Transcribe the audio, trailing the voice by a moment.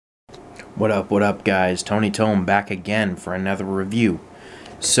What up, guys? Tony Tome back again for another review.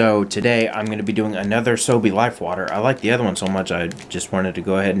 So, today I'm going to be doing another SoBe Life Water. I like the other one so much, I just wanted to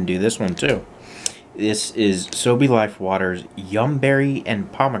go ahead and do this one too. This is SoBe Life Waters Yumberry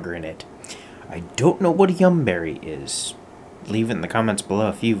and Pomegranate. I don't know what a Yumberry is. Leave it in the comments below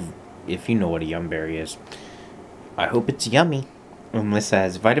if you know what a Yumberry is. I hope it's yummy. And this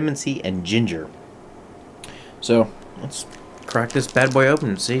has vitamin C and ginger. So, let's crack this bad boy open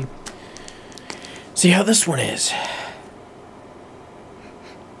and see how this one is.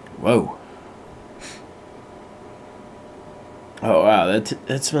 Whoa. Oh wow,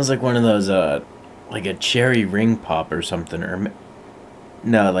 that smells like one of those like a cherry ring pop or something, or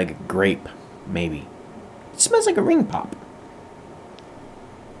no, like a grape maybe. It smells like a ring pop.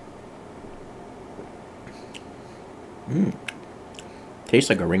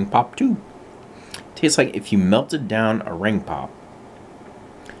 Tastes like a ring pop too. Tastes like if you melted down a ring pop.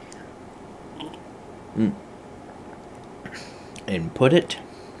 And put it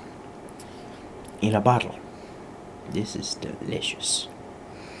in a bottle. This is delicious.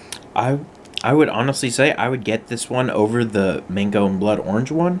 I would honestly say I would get this one over the mango and blood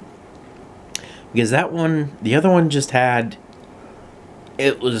orange one, because that one, the other one just had,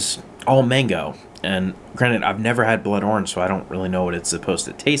 it was all mango, and granted I've never had blood orange, so I don't really know what it's supposed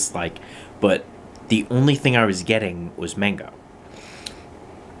to taste like, but the only thing I was getting was mango.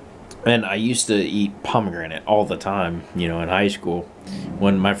 And I used to eat pomegranate all the time, you know, in high school,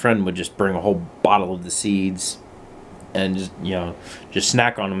 when my friend would just bring a whole bottle of the seeds and just, you know, just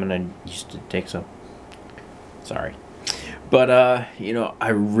snack on them, and I used to take some. Sorry. But, you know, I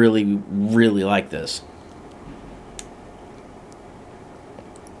really, really like this.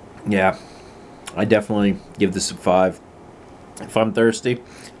 Yeah, I definitely give this a 5. If I'm thirsty,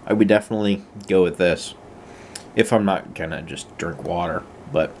 I would definitely go with this. If I'm not gonna just drink water,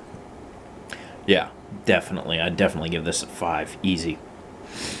 but yeah, definitely. I'd definitely give this a 5. Easy.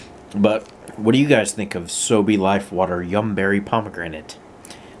 But what do you guys think of SoBe Life Water Yumberry Pomegranate?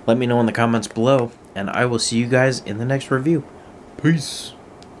 Let me know in the comments below, and I will see you guys in the next review. Peace.